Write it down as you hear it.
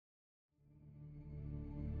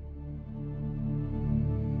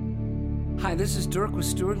Hi, this is Dirk with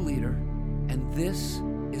Steward Leader, and this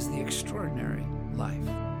is The Extraordinary Life.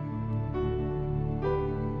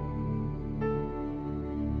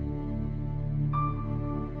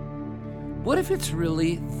 What if it's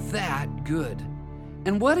really that good?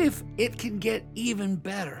 And what if it can get even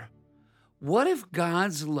better? What if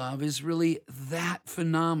God's love is really that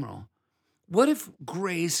phenomenal? What if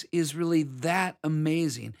grace is really that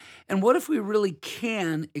amazing? And what if we really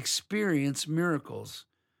can experience miracles?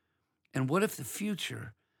 And what if the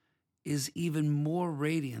future is even more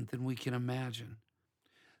radiant than we can imagine?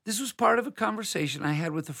 This was part of a conversation I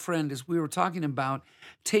had with a friend as we were talking about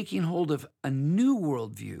taking hold of a new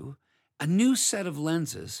worldview, a new set of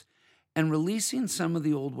lenses, and releasing some of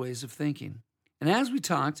the old ways of thinking. And as we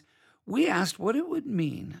talked, we asked what it would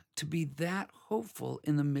mean to be that hopeful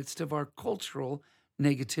in the midst of our cultural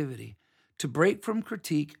negativity, to break from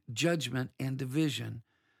critique, judgment, and division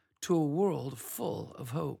to a world full of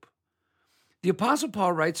hope. The Apostle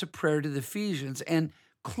Paul writes a prayer to the Ephesians, and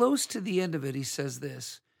close to the end of it, he says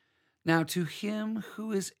this: "Now to him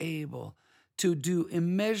who is able to do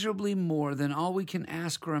immeasurably more than all we can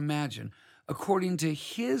ask or imagine, according to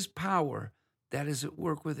his power that is at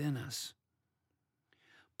work within us."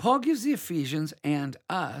 Paul gives the Ephesians and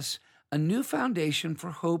us a new foundation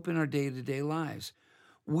for hope in our day-to-day lives.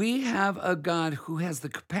 We have a God who has the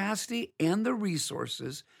capacity and the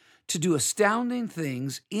resources to do astounding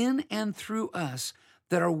things in and through us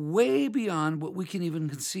that are way beyond what we can even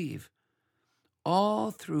conceive, all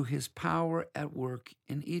through his power at work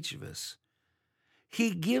in each of us.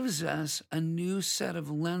 He gives us a new set of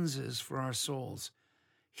lenses for our souls.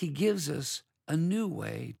 He gives us a new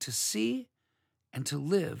way to see and to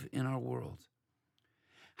live in our world.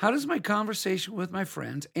 How does my conversation with my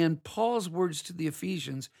friend and Paul's words to the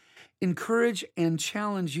Ephesians encourage and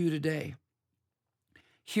challenge you today?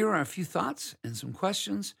 Here are a few thoughts and some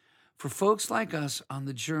questions for folks like us on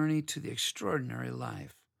the journey to the extraordinary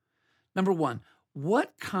life. Number one,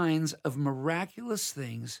 what kinds of miraculous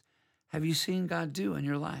things have you seen God do in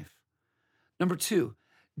your life? Number two,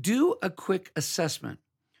 do a quick assessment.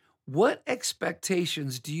 What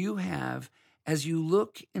expectations do you have as you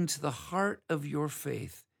look into the heart of your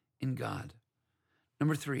faith in God?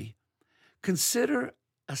 Number three, consider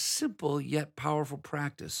a simple yet powerful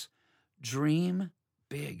practice. Dream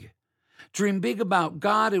big. Dream big about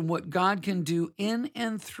God and what God can do in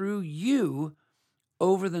and through you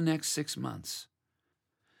over the next 6 months.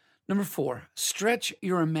 Number four, stretch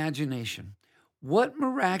your imagination. What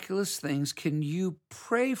miraculous things can you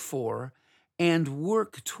pray for and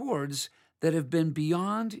work towards that have been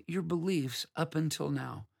beyond your beliefs up until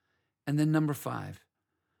now? And then number five,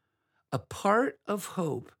 a part of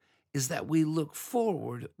hope is that we look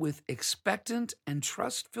forward with expectant and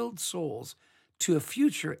trust-filled souls to a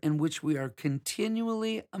future in which we are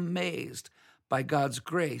continually amazed by God's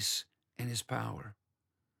grace and his power.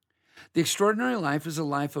 The extraordinary life is a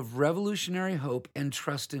life of revolutionary hope and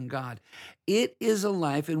trust in God. It is a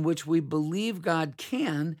life in which we believe God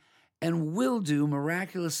can and will do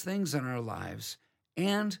miraculous things in our lives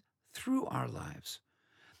and through our lives.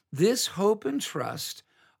 This hope and trust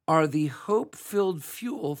are the hope-filled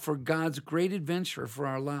fuel for God's great adventure for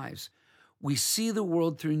our lives. We see the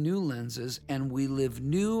world through new lenses, and we live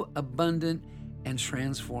new, abundant, and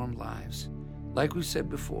transformed lives. Like we said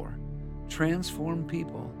before, transform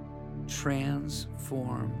people.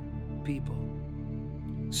 Transform people.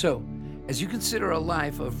 So, as you consider a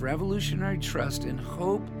life of revolutionary trust and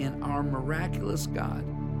hope in our miraculous God,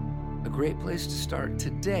 a great place to start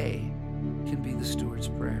today can be the Steward's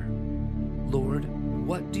Prayer. Lord,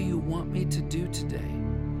 what do you want me to do today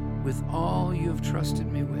with all you have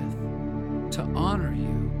trusted me with to honor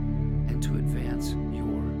you and to advance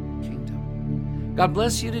your kingdom? God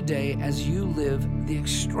bless you today as you live the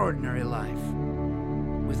extraordinary life.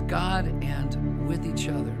 With God and with each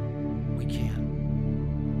other, we can.